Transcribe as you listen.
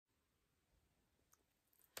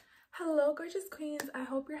Hello gorgeous queens, I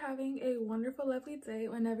hope you're having a wonderful lovely day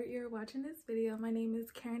whenever you're watching this video. My name is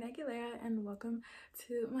Karen Aguilera and welcome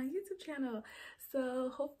to my YouTube channel. So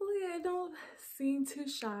hopefully I don't seem too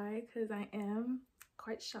shy because I am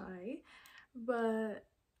quite shy, but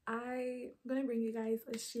I'm gonna bring you guys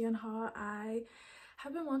a SHEIN haul. I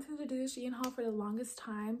have been wanting to do a SHEIN haul for the longest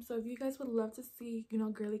time, so if you guys would love to see,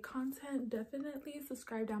 girly content, definitely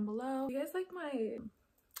subscribe down below. If you guys like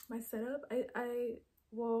my setup,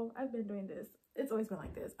 well, I've been doing this. It's always been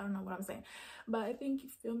like this. I don't know what I'm saying. But I think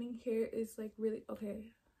filming here is like really,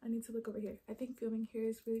 okay, I need to look over here. I think filming here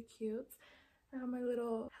is really cute. I have my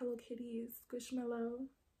little Hello Kitty Squishmallow.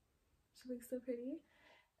 She looks so pretty.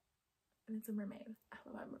 And it's a mermaid. I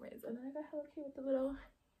love my mermaids. And then I got Hello Kitty with the little,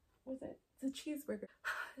 what's it? It's a cheeseburger.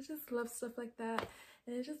 I just love stuff like that.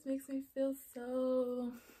 And it just makes me feel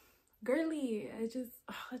so girly. I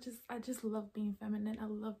just love being feminine. I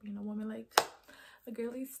love being a woman. Like, the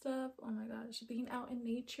girly stuff, oh my gosh, being out in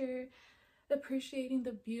nature, appreciating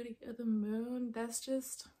the beauty of the moon, I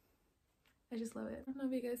just love it. I don't know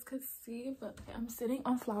if you guys could see, but I'm sitting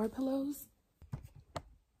on flower pillows.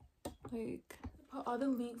 Like, put all the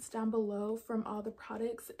links down below from all the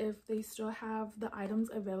products if they still have the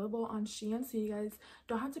items available on SHEIN, so you guys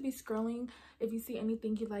don't have to be scrolling if you see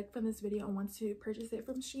anything you like from this video and want to purchase it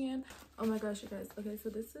from SHEIN. Oh my gosh, you guys. Okay, so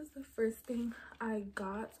this is the first thing I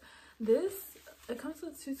got. It comes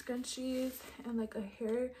with 2 scrunchies and like a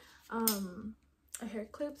hair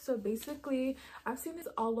clip. So basically I've seen this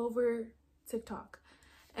all over TikTok,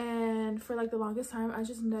 and for like the longest time I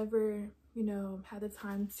just never had the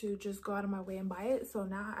time to just go out of my way and buy it. So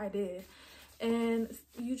now I did, and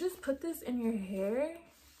you just put this in your hair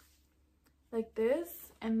like this,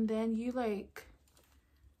 and then you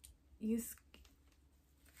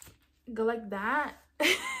go like that.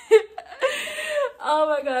 Oh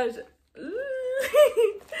my gosh.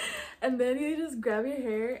 And then you just grab your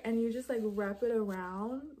hair and you just like wrap it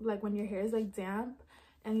around, like when your hair is like damp,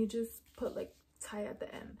 and you just put like tie at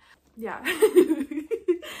the end. Yeah.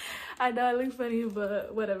 I know I look funny,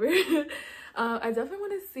 but whatever. I definitely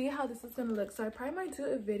want to see how this is gonna look, so I probably might do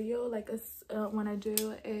a video like when I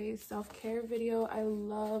do a self-care video. I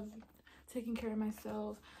love taking care of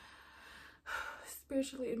myself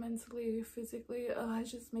spiritually, mentally, physically. It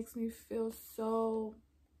just makes me feel so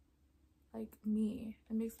like me.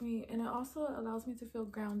 It makes me, and it also allows me to feel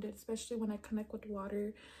grounded, especially when I connect with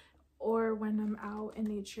water or when I'm out in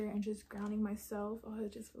nature and just grounding myself. Oh,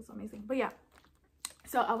 it just feels amazing. But yeah,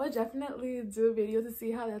 so I would definitely do a video to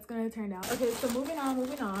see how that's gonna turn out. Okay, so moving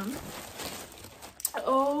on.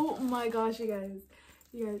 Oh my gosh, you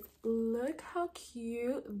guys, look how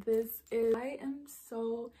cute this is. I am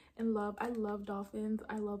so in love. I love dolphins,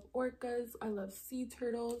 I love orcas, I love sea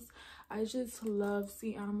turtles. I just love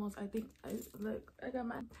sea animals. I think I got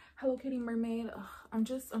my Hello Kitty mermaid. Ugh,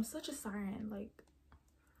 I'm such a siren. Like,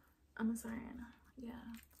 I'm a siren. Yeah,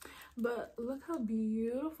 but look how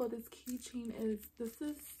beautiful this keychain is. This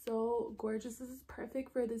is so gorgeous. This is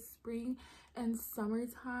perfect for the spring and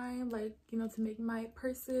summertime, like, to make my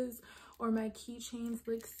purses or my keychains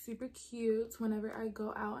look super cute whenever I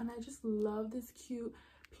go out. And I just love this cute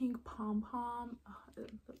pink pom-pom. Oh,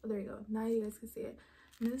 there you go, now you guys can see it,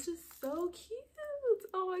 and it's just so cute.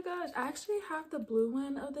 Oh my gosh, I actually have the blue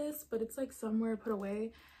one of this, but it's like somewhere put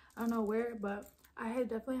away. I don't know where, but I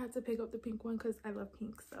definitely had to pick up the pink one because I love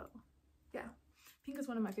pink. So yeah, pink is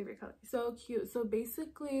one of my favorite colors. So cute. So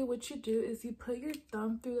basically what you do is you put your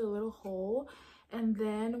thumb through the little hole, and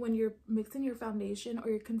then when you're mixing your foundation or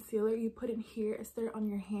your concealer, you put it here instead on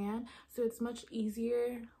your hand, so it's much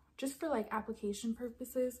easier just for like application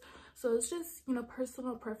purposes. So it's just,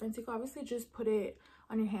 personal preference. You can obviously just put it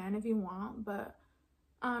on your hand if you want, but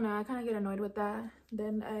I don't know, I kind of get annoyed with that.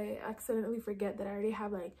 Then I accidentally forget that I already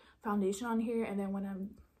have like foundation on here, and then when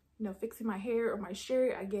I'm fixing my hair or my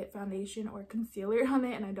shirt, I get foundation or concealer on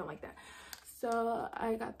it, and I don't like that. So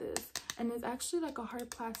I got this, and it's actually like a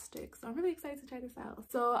hard plastic, so I'm really excited to try this out.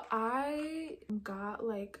 So I got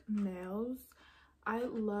like nails. I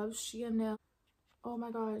love SHEIN nails. Oh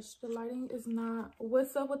my gosh, the lighting is not,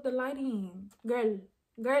 what's up with the lighting, girl?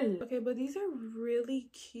 Okay, but these are really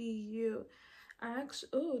cute.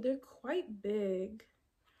 Oh, they're quite big,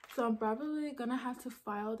 so I'm probably gonna have to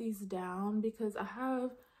file these down because I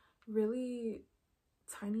have really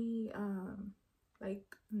tiny like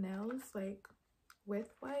nails, like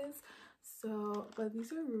width wise. So but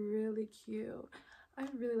these are really cute. I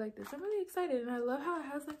really like this. I'm really excited, and I love how it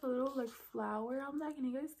has like a little like flower on that. Can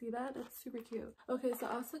you guys see that? That's super cute. Okay, so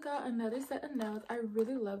I also got another set of nails. I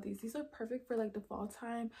really love these. These are perfect for like the fall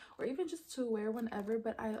time or even just to wear whenever,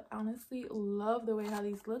 but I honestly love the way how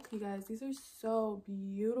these look, you guys. These are so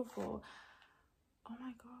beautiful. Oh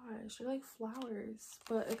my gosh, they're like flowers,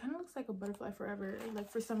 but it kind of looks like a butterfly forever. Like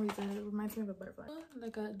for some reason it reminds me of a butterfly.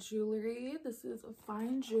 Like a jewelry. This is a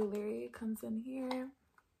fine jewelry. It comes in here.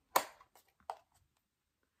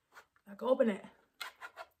 I can open it.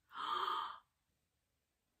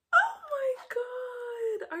 Oh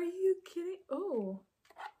my god, are you kidding? Oh,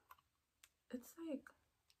 it's like,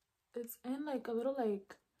 it's in like a little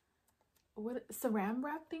like, what, saran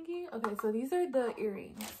wrap thingy. Okay, so these are the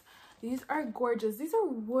earrings. These are gorgeous. These are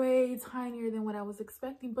way tinier than what I was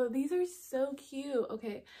expecting, but these are so cute.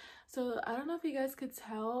 Okay, so I don't know if you guys could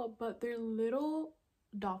tell, but they're little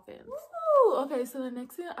dolphins. Ooh, okay, so the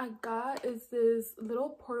next thing I got is this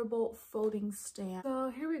little portable folding stand.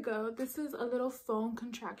 So here we go. This is a little phone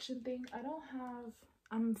contraction thing.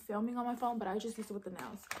 I'm filming on my phone, but I just use it with the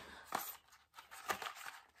nails.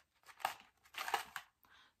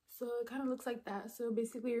 So it kind of looks like that. So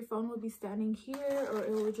basically your phone would be standing here, or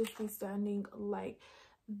it would just be standing like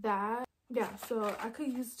that. Yeah, so I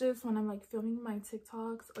could use this when I'm like filming my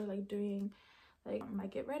TikToks or like doing like my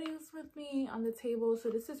get readies with me on the table. So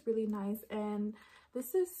this is really nice, and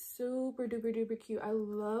this is super duper duper cute. I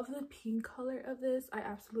love the pink color of this. I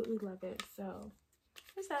absolutely love it. So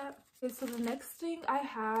there's that. Okay, so the next thing I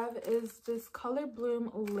have is this Color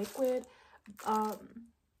Bloom liquid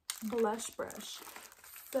blush brush.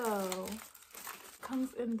 So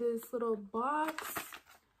comes in this little box,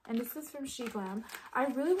 and this is from SHEIN. I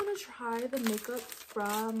really want to try the makeup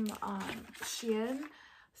from SHEIN,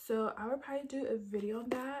 so I would probably do a video on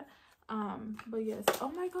that. But yes, oh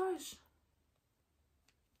my gosh,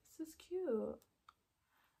 this is cute.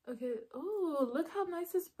 Okay, oh, look how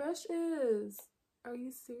nice this brush is. Are you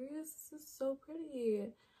serious? This is so pretty.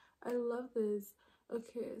 I love this.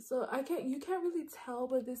 Okay, so you can't really tell,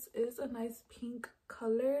 but this is a nice pink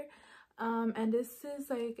color. And this is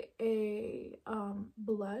like a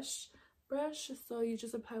blush brush. So you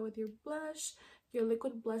just apply with your blush, your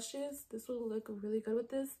liquid blushes. This will look really good with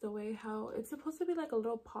this, the way how it's supposed to be like a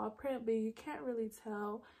little paw print, but you can't really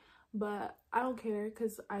tell. But I don't care,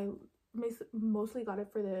 because I mostly got it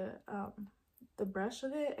for the brush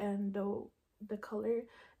of it, and the color,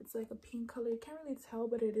 it's like a pink color. You can't really tell,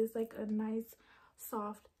 but it is like a nice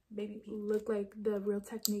soft baby pink. Look like the Real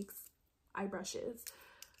Techniques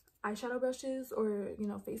eyeshadow brushes, or you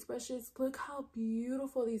know, face brushes. Look how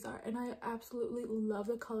beautiful these are, and I absolutely love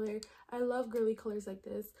the color. I love girly colors like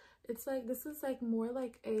this. It's like, this is like more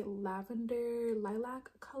like a lavender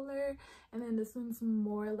lilac color, and then this one's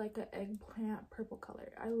more like an eggplant purple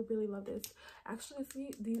color. I really love this. Actually,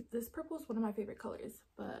 see, this purple is one of my favorite colors,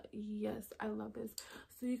 but yes, I love this.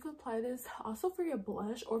 So you could apply this also for your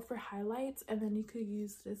blush or for highlights, and then you could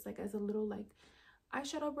use this like as a little like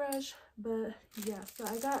eyeshadow brush. But yeah, so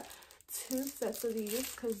I got 2 sets of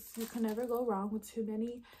these, because you can never go wrong with too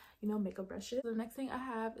many, you know, makeup brushes. The next thing I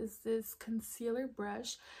have is this concealer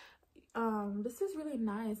brush. This is really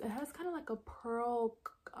nice. It has kind of like a pearl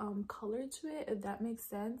color to it, if that makes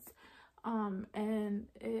sense. And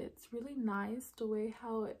it's really nice the way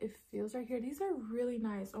how it feels right here. These are really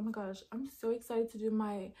nice. Oh my gosh, I'm so excited to do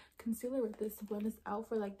my concealer with this, to blend this out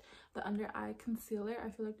for like the under eye concealer. I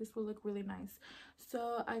feel like this will look really nice.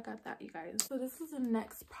 So I got that, you guys. So this is the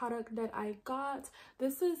next product that I got.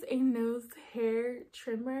 This is a nose hair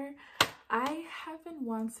trimmer. I have been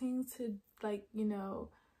wanting to, like, you know,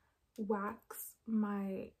 wax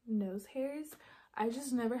my nose hairs. I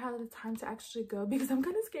just never had the time to actually go, because I'm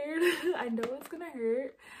kind of scared. I know it's gonna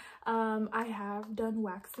hurt. I have done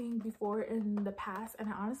waxing before in the past, and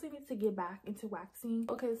I honestly need to get back into waxing.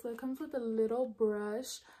 Okay, so it comes with a little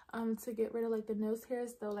brush to get rid of like the nose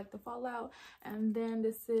hairs, though, like the fallout. And then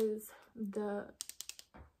this is the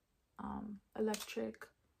electric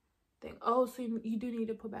thing. Oh, so you do need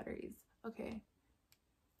to put batteries. Okay.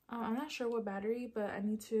 I'm not sure what battery, but I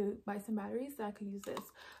need to buy some batteries so I could use this.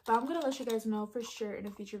 But I'm gonna let you guys know for sure in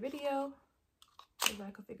a future video, if I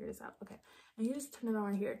could figure this out. Okay, and you just turn it on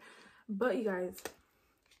right here. But you guys,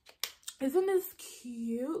 isn't this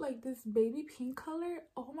cute? Like this baby pink color.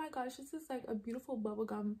 Oh my gosh, this is like a beautiful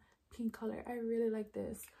bubblegum pink color. I really like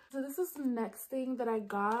this. So this is the next thing that I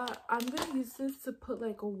got. I'm gonna use this to put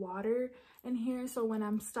like a water in here, so when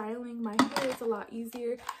I'm styling my hair, it's a lot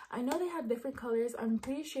easier. I know they have different colors. I'm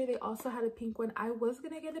pretty sure they also had a pink one. I was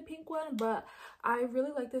gonna get a pink one, but I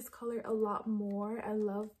really like this color a lot more. I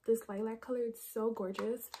love this lilac color. It's so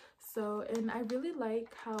gorgeous. So, and I really like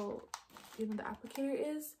how you know, the applicator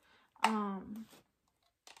is.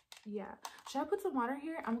 Yeah, should I put some water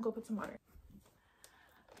here? I'm gonna go put some water.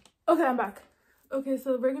 Okay, I'm back. Okay,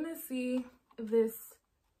 so we're gonna see if this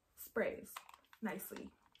sprays nicely.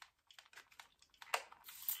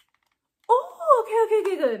 Oh,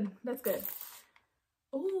 okay, good. That's good.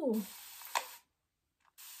 Oh,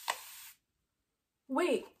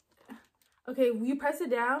 wait. Okay, you press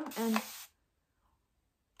it down and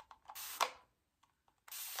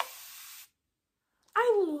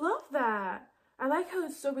I love that. I like how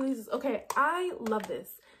it still releases. Okay, I love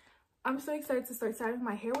this. I'm so excited to start styling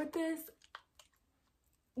my hair with this.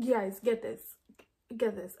 You guys, get this.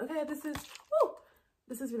 Get this. Okay, this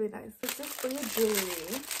is really nice. It's just for your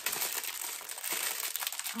jewelry.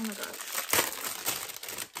 Oh my gosh.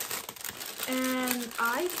 And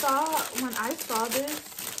I thought when I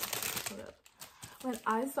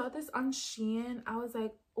saw this on Shein, I was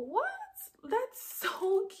like, what? That's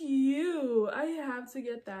so cute. I have to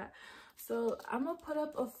get that. So I'm gonna put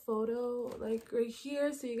up a photo like right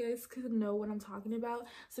here so you guys can know what I'm talking about.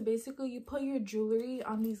 So basically you put your jewelry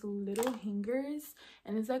on these little hangers,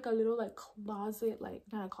 and it's like a little like closet, like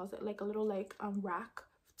not a closet, like a little like rack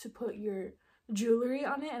to put your jewelry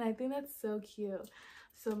on it. And I think that's so cute.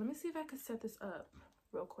 So let me see if I can set this up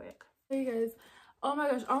real quick. Hey guys, oh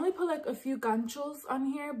my gosh, I only put like a few ganchos on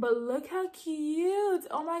here, but look how cute.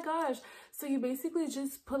 Oh my gosh. So you basically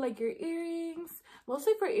just put like your earrings,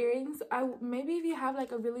 mostly for earrings. Maybe if you have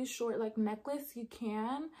like a really short like necklace, you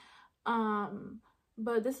can,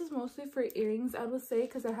 but this is mostly for earrings, I would say,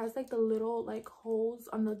 because it has like the little like holes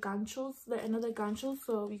on the ganchos, the end of the ganchos,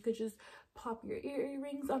 so you could just pop your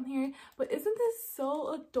earrings on here. But isn't this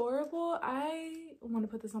so adorable? I want to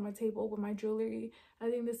put this on my table with my jewelry. I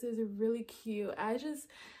think this is really cute.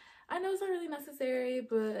 I know it's not really necessary,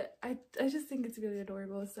 but I just think it's really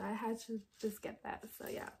adorable, so I had to just get that. So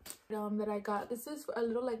yeah, that I got, this is a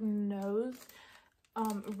little like nose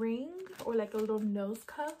ring, or like a little nose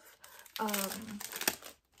cuff.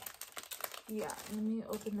 Yeah, let me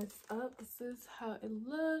open this up. This is how it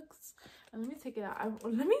looks, and let me take it out.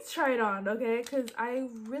 Let me try it on, okay? Because I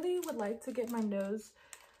really would like to get like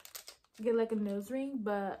a nose ring,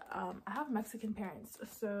 but I have Mexican parents,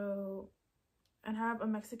 so, and I have a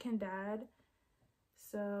Mexican dad,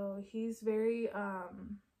 so he's very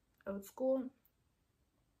old school.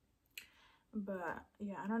 But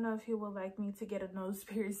yeah, I don't know if he would like me to get a nose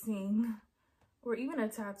piercing or even a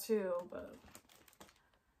tattoo, but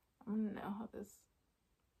I don't know how this.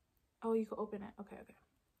 Oh, you can open it. Okay.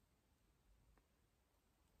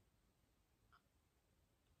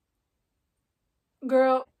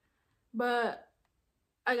 Girl, but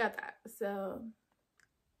I got that, so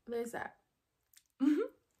there's that.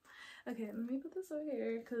 Okay, let me put this over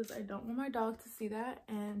here because I don't want my dog to see that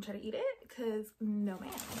and try to eat it, because no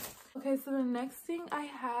ma'am. Okay, so the next thing I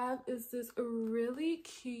have is this really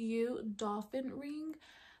cute dolphin ring.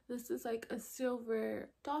 This is like a silver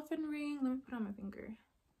dolphin ring. Let me put it on my finger.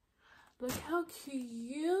 Look how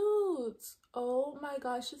cute. Oh my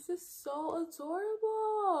gosh, this is so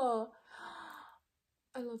adorable.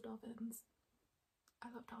 I love dolphins.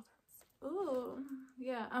 Oh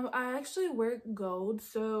yeah, I actually wear gold,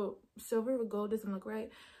 so silver with gold doesn't look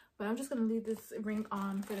right, but I'm just gonna leave this ring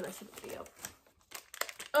on for the rest of the video.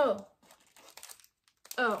 Oh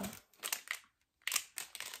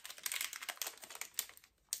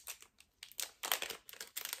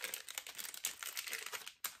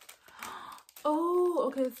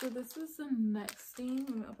okay, so this is the next thing.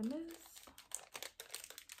 Let me open this.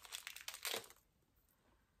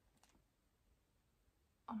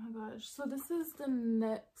 Oh my gosh, so this is the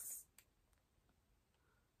next,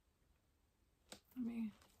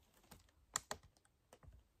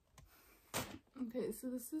 okay, so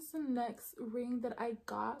this is the next ring that I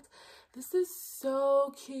got. This is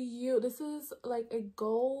so cute. This is like a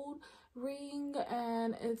gold ring,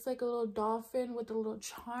 and it's like a little dolphin with a little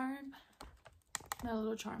charm. Not a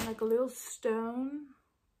little charm, like a little stone.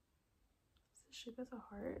 Is it shaped as a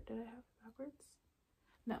heart? Did I have it backwards?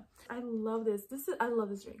 No. I love this. I love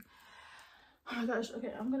this ring. Oh my gosh.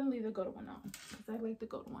 Okay, I'm gonna leave the gold one out because I like the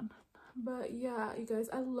gold one. But yeah, you guys,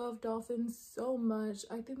 I love dolphins so much.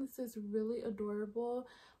 I think this is really adorable.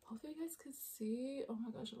 Hopefully you guys can see. Oh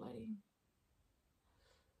my gosh, the lighting.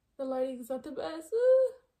 The lighting is not the best.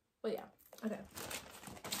 But yeah, okay.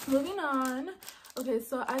 Moving on. Okay,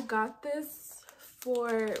 so I got this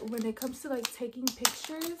for when it comes to like taking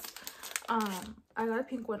pictures. I got a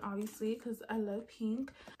pink one, obviously, because I love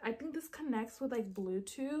pink. I think this connects with like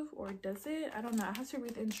Bluetooth, or does it? I don't know. I have to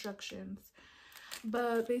read the instructions.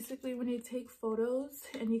 But basically when you take photos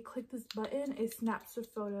and you click this button, it snaps the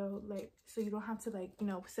photo, like, so you don't have to, like, you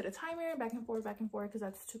know, set a timer back and forth because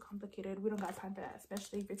that's too complicated. We don't got time for that,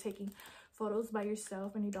 especially if you're taking photos by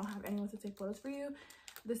yourself and you don't have anyone to take photos for you.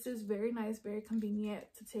 This is very nice, very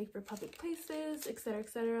convenient to take for public places, etc,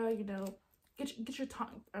 etc. You know, get your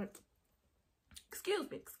tongue, excuse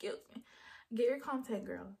me, get your content,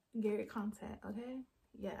 girl, get your content. Okay,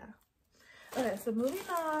 yeah. Okay, so moving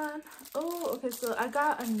on. Oh, okay, so I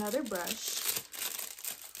got another brush.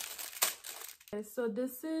 Okay, so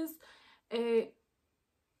this is okay,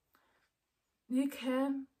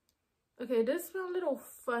 this is a little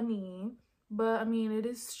funny, but I mean, it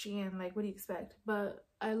is SHEIN, like, what do you expect? But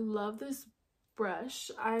I love this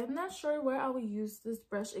brush. I'm not sure where I will use this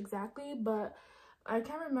brush exactly, but I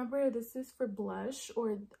can't remember if this is for blush,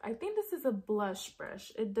 or I think this is a blush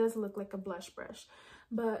brush. It does look like a blush brush.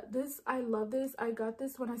 But this, I love this. I got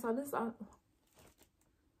this when I saw this on...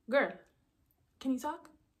 Girl, can you talk?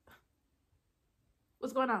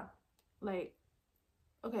 What's going on? Like,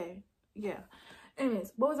 okay, yeah.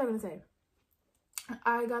 Anyways, what was I gonna say?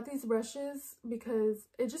 I got these brushes because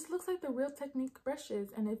it just looks like the Real Technique brushes.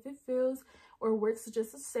 And if it feels or works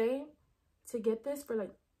just the same, to get this for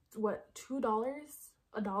like, what, $2,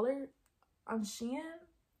 $1 on SHEIN,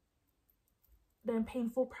 then paying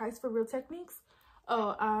full price for Real Techniques,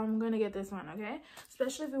 oh, I'm gonna get this one, okay?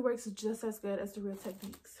 Especially if it works just as good as the Real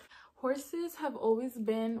Techniques. Horses have always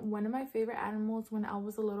been one of my favorite animals when I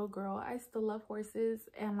was a little girl. I still love horses,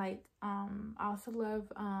 and like I also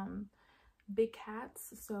love big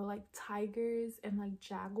cats, so like tigers and like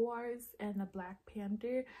jaguars, and the black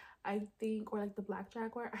panther, I think, or like the black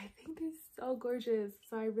jaguar, I think they're so gorgeous.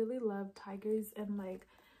 So I really love tigers and, like,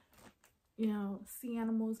 you know, sea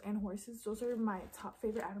animals and horses. Those are my top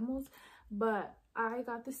favorite animals. But I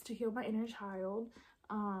got this to heal my inner child.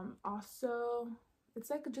 Also, it's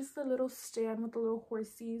like just a little stand with the little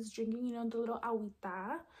horsies drinking, you know, the little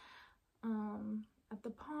agüita at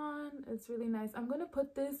the pond. It's really nice. I'm gonna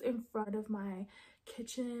put this in front of my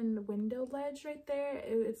kitchen window ledge right there.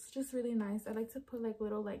 It's just really nice. I like to put like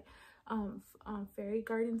little like fairy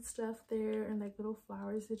garden stuff there, and like little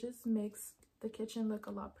flowers. It just makes the kitchen look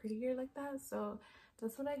a lot prettier like that. So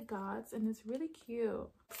that's what I got, and it's really cute.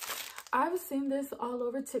 I've seen this all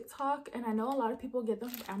over TikTok, and I know a lot of people get them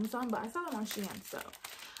from Amazon, but I saw them on SHEIN, so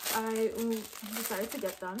I decided to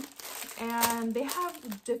get them. And they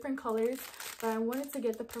have different colors, but I wanted to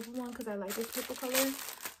get the purple one because I like this purple color.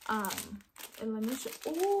 And let me show.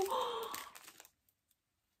 Oh,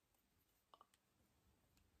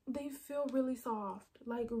 they feel really soft,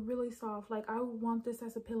 like really soft. Like, I want this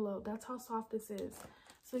as a pillow. That's how soft this is.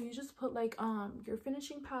 So you just put like your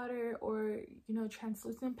finishing powder, or, you know,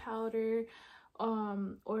 translucent powder,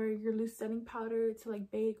 or your loose setting powder to like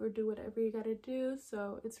bake or do whatever you gotta do.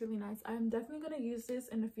 So it's really nice. I'm definitely gonna use this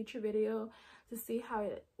in a future video to see how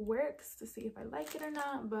it works, to see if I like it or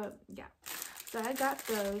not. But yeah, so I got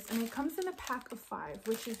those, and it comes in a pack of 5,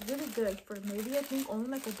 which is really good for maybe, I think, only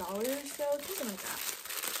like $1 or so, something like that.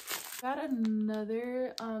 Got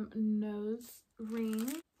another nose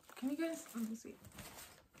ring. Can you guys, let me see.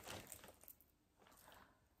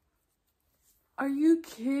 Are you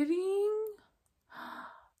kidding?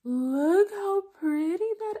 Look how pretty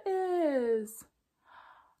that is.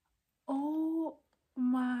 Oh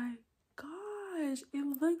my gosh,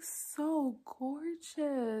 it looks so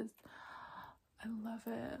gorgeous. I love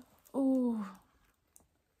it. Oh,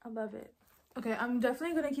 I love it. Okay, I'm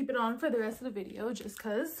definitely gonna keep it on for the rest of the video, just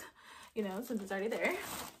because, you know, since it's already there.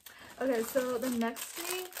 Okay, so the next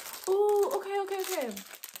thing, oh, okay.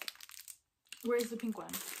 Where's the pink one?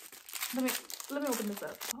 Let me open this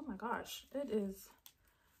up. Oh my gosh, it is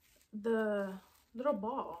the little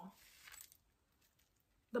ball.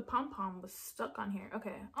 The pom-pom was stuck on here.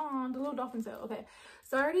 Okay. Oh, the little dolphin tail. Okay,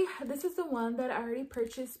 so this is the one that I already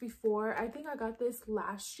purchased before. I think I got this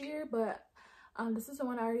last year, but this is the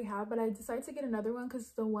one I already have. But I decided to get another one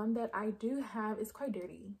because the one that I do have is quite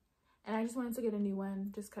dirty, and I just wanted to get a new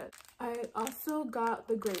one just because. I also got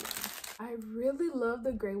the gray one. I really love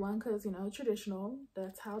the gray one because, you know, traditional,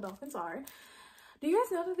 that's how dolphins are. Do you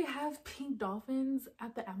guys know that they have pink dolphins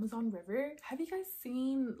at the Amazon River? Have you guys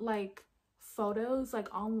seen like photos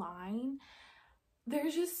like online?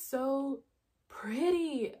 They're just so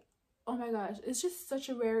pretty. Oh my gosh, it's just such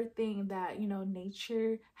a rare thing that, you know,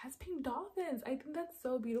 nature has pink dolphins. I think that's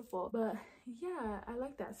so beautiful. But yeah, I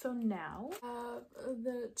like that. So now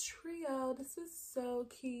the trio. This is so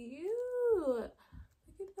cute. Look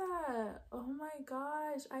at that. Oh my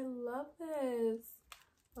gosh, I love this.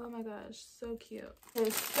 Oh my gosh, so cute. Okay,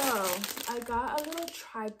 so I got a little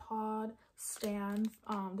tripod stand.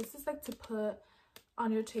 This is like to put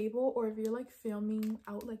on your table, or if you're like filming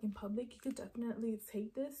out like in public, you could definitely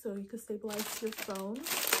take this so you could stabilize your phone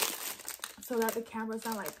so that the camera's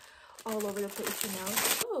not like all over the place, you know.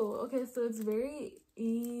 Oh, okay, so it's very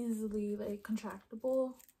easily like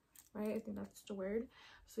contractable, right? I think that's the word.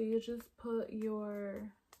 So you just put your,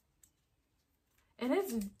 and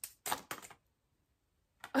it's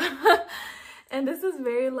and this is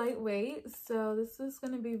very lightweight, so this is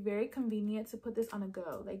going to be very convenient to put this on a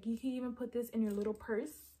go. Like you can even put this in your little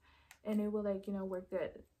purse and it will, like, you know, work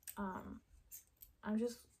good. I'm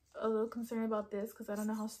just a little concerned about this because I don't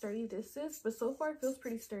know how sturdy this is, but so far it feels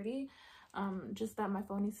pretty sturdy. Just that my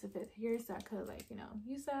phone needs to fit here, so I could, like, you know,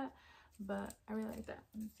 use that. But I really like that.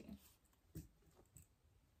 Let me see.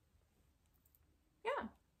 Yeah,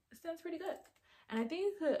 it stands pretty good. And I think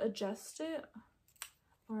you could adjust it,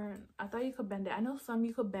 or I thought you could bend it. I know some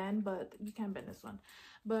you could bend, but you can't bend this one.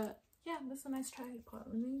 But yeah, this is a nice tripod.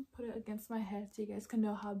 Let me put it against my head so you guys can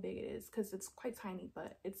know how big it is, because it's quite tiny,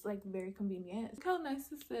 but it's like very convenient. Look how nice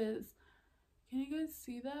this is. Can you guys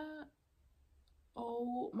see that?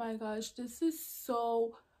 Oh my gosh, this is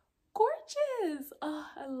so gorgeous. Oh,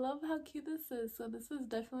 I love how cute this is. So this is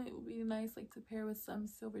definitely would be nice, like, to pair with some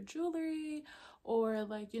silver jewelry, or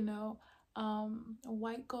like, you know,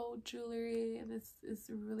 white gold jewelry. This is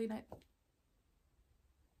really nice.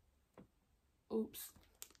 Oops.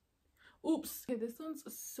 Okay, this one's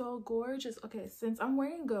so gorgeous. Okay, since I'm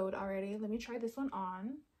wearing gold already, let me try this one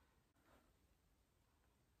on.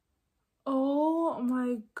 Oh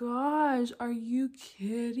my gosh, are you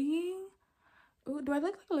kidding? Ooh, do I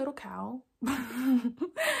look like a little cow?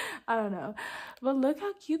 I don't know, but look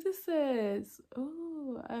how cute this is.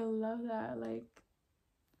 Oh, I love that. Like,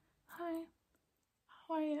 hi,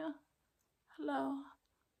 how are you? Hello.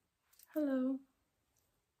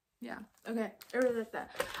 Yeah, okay, I really like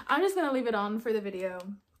that. I'm just gonna leave it on for the video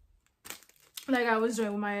like I was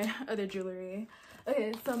doing with my other jewelry.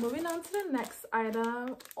 Okay, so moving on to the next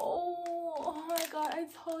item. Oh my god, I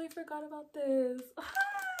totally forgot about this.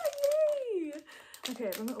 Yay! Okay,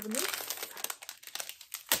 let me open this.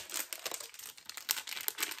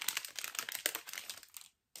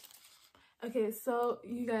 Okay, so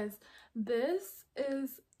you guys, this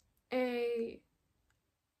is a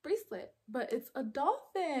bracelet, but it's a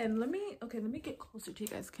dolphin. Let me get closer to you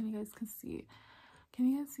guys. Can you guys see it?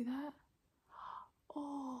 Can you guys see that?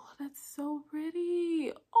 Oh, that's so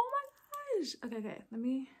pretty. Oh my gosh. Okay, let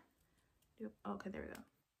me do, okay, there we go.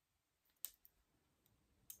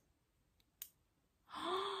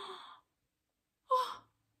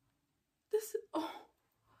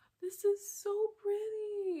 This is so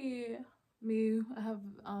pretty. I have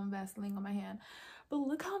Vaseline on my hand, but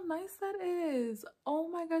look how nice that is. Oh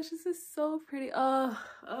my gosh, this is so pretty. I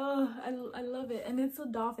love it. And it's a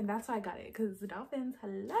dolphin. That's why I got it, because the dolphins,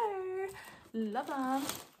 hello, love them.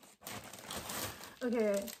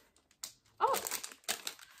 Okay. Oh,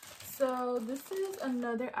 so this is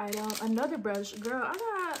another item, another brush. Girl,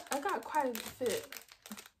 I got quite a bit.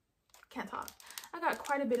 Can't talk. I got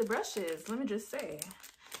quite a bit of brushes, let me just say.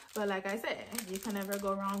 But like I said, you can never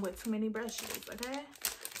go wrong with too many brushes, okay?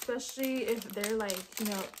 Especially if they're, like, you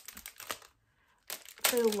know,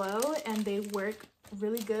 they're low and they work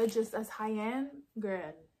really good just as high-end.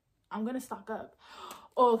 Girl, I'm gonna stock up.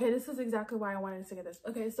 Oh, okay, this is exactly why I wanted to get this.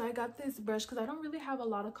 Okay, so I got this brush because I don't really have a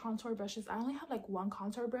lot of contour brushes. I only have like one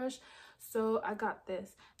contour brush, so I got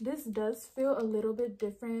this. This does feel a little bit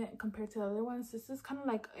different compared to the other ones. This is kind of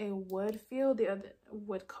like a wood feel. The other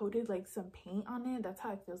wood coated like some paint on it. That's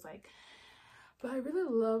how it feels like. But I really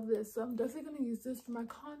love this, so I'm definitely gonna use this for my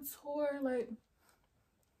contour. Like,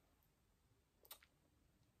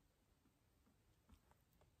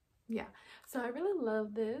 yeah, so I really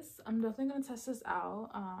love this. I'm definitely gonna test this out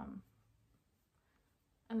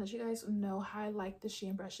and let you guys know how I like the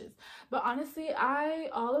Shein brushes. But honestly,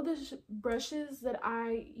 all of the brushes that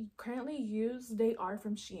I currently use, they are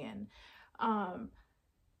from Shein,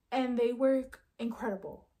 and they work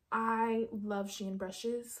incredible. I love Shein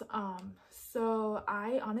brushes, so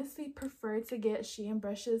I honestly prefer to get Shein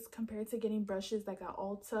brushes compared to getting brushes like at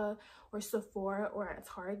Ulta or Sephora or at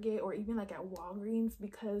Target or even like at Walgreens,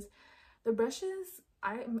 because the brushes,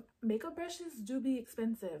 makeup brushes do be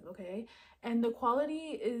expensive, okay? And the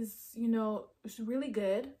quality is, you know, it's really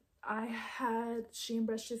good. I had Shein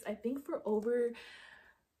brushes, I think, for over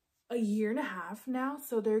a year and a half now,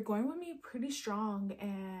 so they're going with me pretty strong.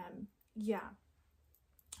 And yeah,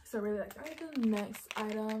 so I really like that. All right, the next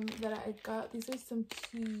item that I got, these are some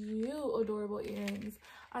cute, adorable earrings.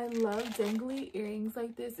 I love dangly earrings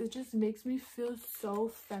like this. It just makes me feel so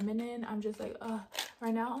feminine. I'm just like,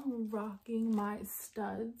 right now I'm rocking my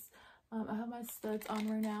studs. I have my studs on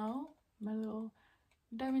right now, my little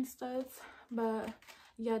diamond studs. But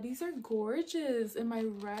yeah, these are gorgeous. Am I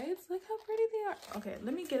right? Look how pretty they are. Okay,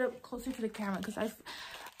 let me get up closer to the camera because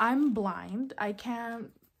I'm blind. I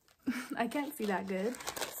can't see that good.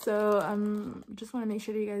 So just want to make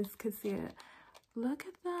sure that you guys could see it. Look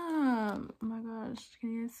at them. Oh my gosh,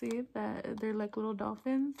 can you see that they're like little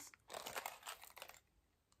dolphins?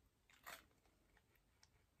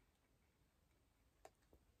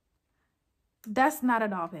 That's not a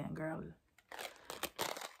dolphin, girl.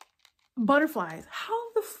 Butterflies.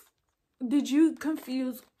 How the did you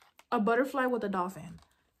confuse a butterfly with a dolphin?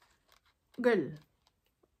 Girl,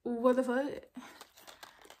 what the fuck?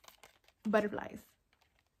 Butterflies.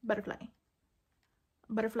 Butterfly.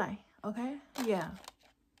 Okay? Yeah.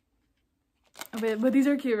 But these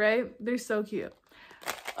are cute, right? They're so cute.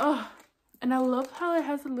 Oh, and I love how it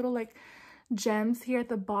has a little like gems here at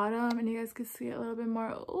the bottom, and you guys can see it a little bit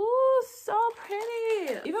more. Ooh, so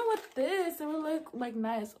pretty. Even with this, it would look like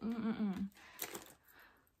nice.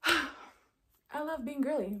 I love being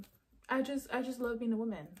girly. I just love being a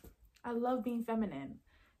woman. I love being feminine.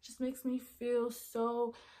 It just makes me feel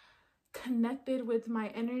so connected with my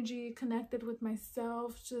energy, connected with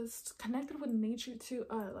myself, just connected with nature too.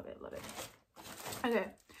 Oh, I love it, love it. Okay,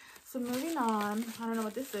 so moving on. I don't know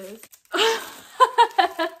what this is.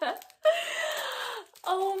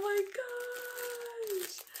 Oh my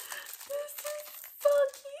gosh, this is so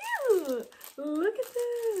cute. Look at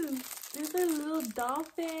this. These are little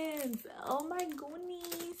dolphins. Oh my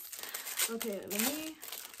goodness. Okay, let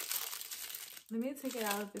me take it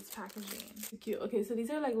out of its packaging. So cute. Okay, so these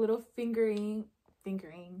are like little fingerings.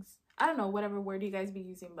 I don't know, whatever word you guys be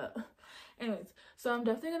using, but anyways, so I'm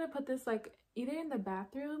definitely gonna put this like either in the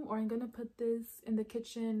bathroom, or I'm gonna put this in the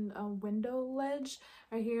kitchen window ledge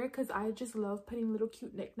right here, because I just love putting little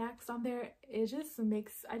cute knickknacks on there. It just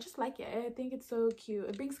makes, I just like it. I think it's so cute.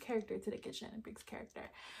 It brings character to the kitchen. It brings character.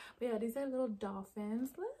 But yeah, these are little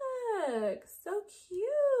dolphins. Look, so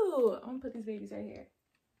cute. I'm gonna put these babies right here.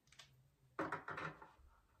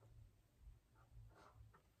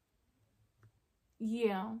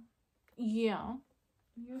 Yeah, you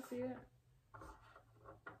see it?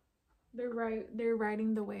 They're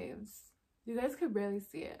riding the waves. You guys could barely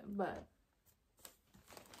see it, but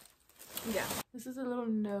yeah, this is a little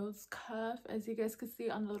nose cuff, as you guys can see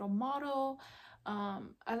on the little model.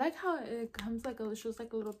 I like how it comes like shows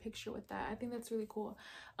like a little picture with that. I think that's really cool.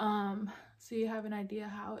 So you have an idea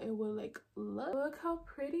how it will like look how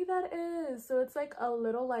pretty that is. So it's like a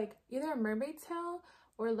little like either a mermaid tail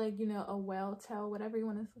or like, you know, a whale tail, whatever you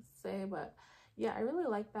want to say. But yeah, I really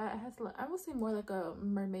like that. It has, I would say, more like a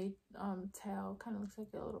mermaid tail. Kind of looks like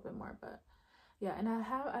it a little bit more, but yeah. And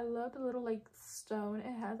I love the little like stone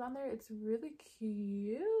it has on there. It's really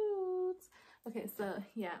cute. Okay, so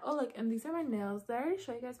yeah. Oh look, and these are my nails. Did I already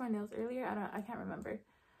show you guys my nails earlier? I can't remember,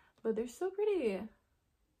 but they're so pretty.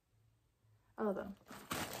 I love them.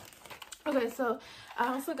 Okay, so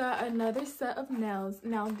I also got another set of nails.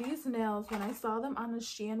 Now these nails, when I saw them on the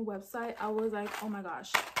SHEIN website, I was like, oh my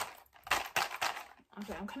gosh.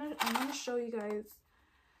 Okay, I'm gonna show you guys.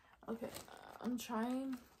 Okay, I'm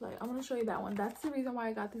gonna show you that one. That's the reason why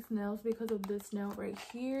I got these nails, because of this nail right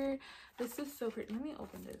here. This is so pretty. Let me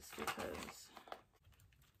open this because,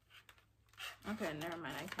 okay, never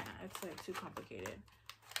mind, I can't. It's like too complicated.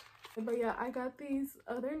 But yeah, I got these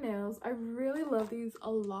other nails. I really love these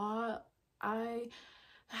a lot.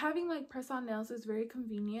 Having like press-on nails is very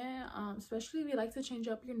convenient, especially if you like to change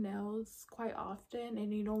up your nails quite often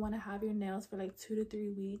and you don't want to have your nails for like 2 to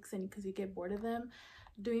 3 weeks, and because you get bored of them.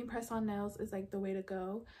 Doing press-on nails is like the way to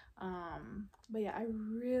go. But yeah, I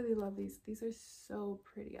really love these. These are so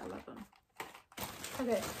pretty. I love them.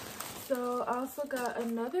 Okay, so I also got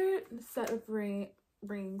another set of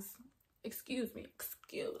rings. Excuse me,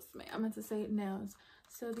 I meant to say nails.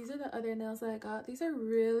 So these are the other nails that I got. These are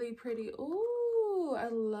really pretty. Ooh, I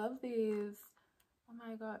love these. Oh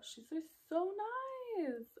my gosh, these are so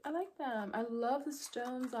nice. I like them. I love the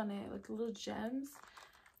stones on it, like little gems.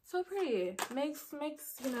 So pretty. Makes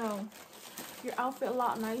you know, your outfit a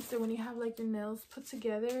lot nicer when you have like your nails put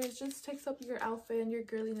together. It just takes up your outfit and your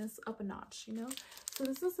girliness up a notch, you know. So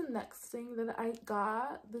this is the next thing that I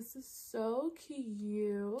got. This is so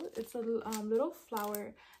cute. It's a little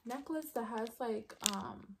flower necklace that has like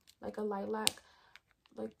a lilac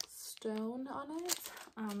like stone on it.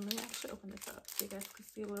 Let me actually open this up so you guys can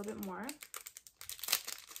see a little bit more.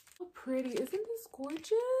 So pretty. Isn't this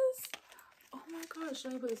gorgeous? Oh my gosh,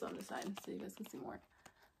 let me put this on the side so you guys can see more.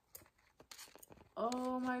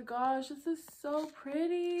 Oh my gosh, this is so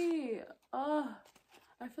pretty. Oh,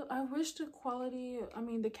 I wish the quality, I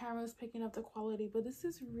mean the camera is picking up the quality, but this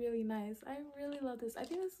is really nice. I really love this. I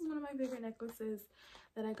think this is one of my favorite necklaces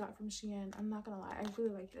that I got from Shein. I'm not gonna lie, I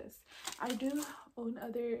really like this. I do own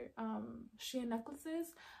other Shein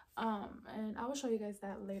necklaces, and I will show you guys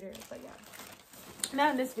that later, but yeah,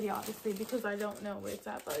 not in this video obviously because I don't know where it's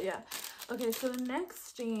at, but yeah. Okay, so the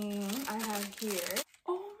next thing I have here,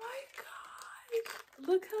 oh my god,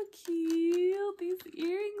 look how cute these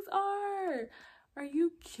earrings are. Are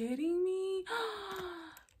you kidding me?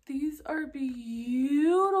 These are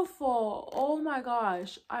beautiful. Oh my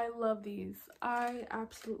gosh, I love these. I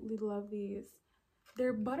absolutely love these.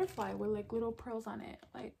 They're butterfly with like little pearls on it.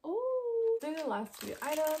 Like, oh, they're the last few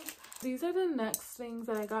items. These are the next things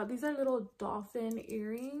that I got. These are little dolphin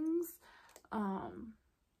earrings.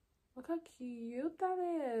 Look how cute that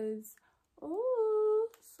is. Oh,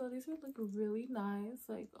 so these would look really nice.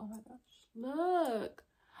 Like, oh my gosh, look.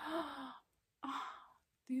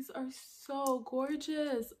 These are so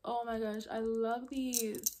gorgeous. Oh my gosh, I love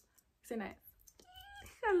these. So nice.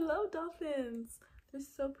 I love dolphins. They're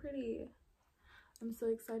so pretty. I'm so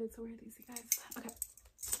excited to wear these, you guys. Okay,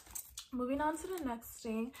 moving on to the next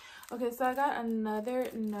thing. Okay, so I got another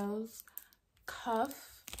nose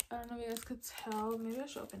cuff. I don't know if you guys could tell. Maybe I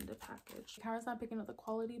should open the package. The camera's not picking up the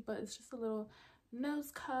quality, but it's just a little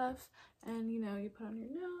nose cuff, and you know, you put on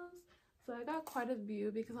your nose. So I got quite a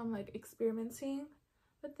few because I'm like experimenting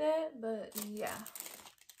with it, but yeah.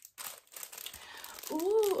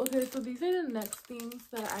 Ooh, okay, so these are the next things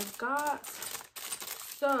that I got.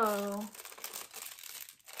 So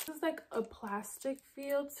this is like a plastic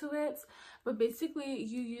feel to it, but basically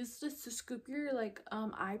you use this to scoop your like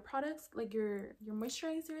eye products, like your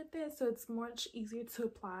moisturizer with this, so it's much easier to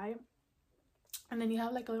apply. And then you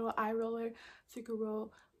have like a little eye roller, so you can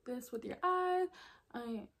roll this with your eyes.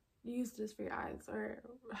 I use this for your eyes or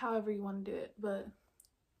however you want to do it, but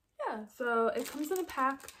yeah. So it comes in a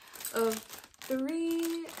pack of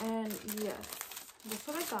 3, and yes, that's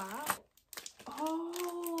what I got.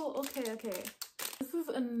 Oh, okay. This is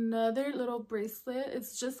another little bracelet.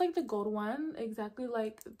 It's just like the gold one, exactly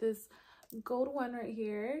like this gold one right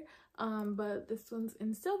here, but this one's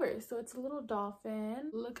in silver, so it's a little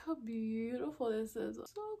dolphin. Look how beautiful this is.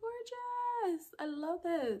 So gorgeous. I love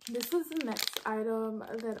this. This is the next item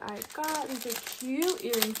that I got. These are cute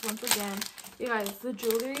earrings once again. You guys, the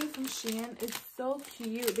jewelry from Shein is so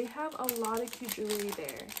cute. They have a lot of cute jewelry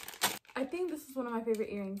there. I think this is one of my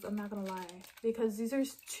favorite earrings, I'm not gonna lie, because these are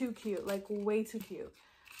too cute, like way too cute.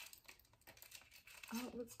 Oh,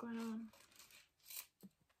 what's going on?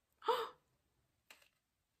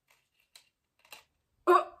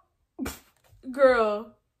 Oh,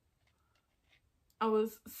 girl, I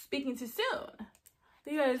was speaking too soon.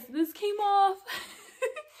 You guys, this came off.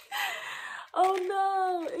 Oh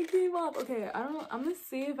no, it came off. Okay, I'm gonna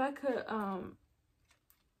see if I could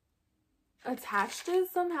attach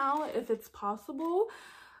this somehow, if it's possible.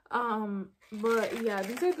 But yeah,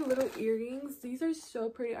 these are the little earrings. These are so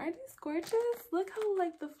pretty. Aren't these gorgeous? Look how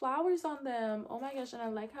like the flowers on them. Oh my gosh, and I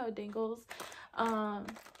like how it dangles. Yeah,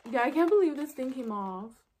 I can't believe this thing came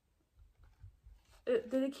off.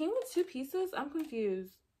 Did it came with 2 pieces? I'm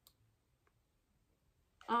confused.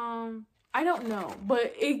 I don't know,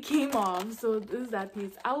 but it came off, so this is that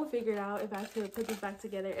piece. I will figure it out if I could put this back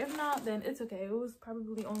together. If not, then it's okay. It was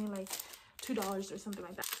probably only like $2 or something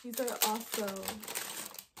like that. These are also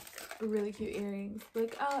really cute earrings.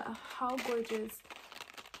 Look at how gorgeous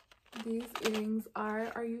these earrings are.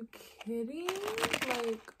 Are you kidding?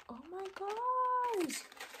 Like, oh my gosh,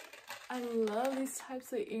 I love these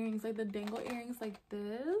types of earrings, like the dangle earrings like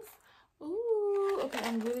this. Ooh, okay,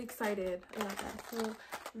 I'm really excited about that. So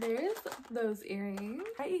there's those earrings. All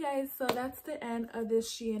right, you guys, so that's the end of this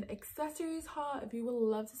Shein accessories haul. If you would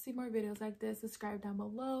love to see more videos like this, subscribe down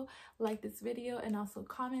below, like this video, and also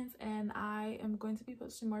comments, and I am going to be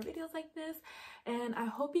posting more videos like this. And I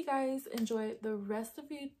hope you guys enjoy the rest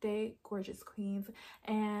of your day, gorgeous queens,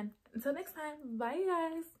 and until next time, bye you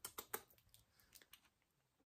guys.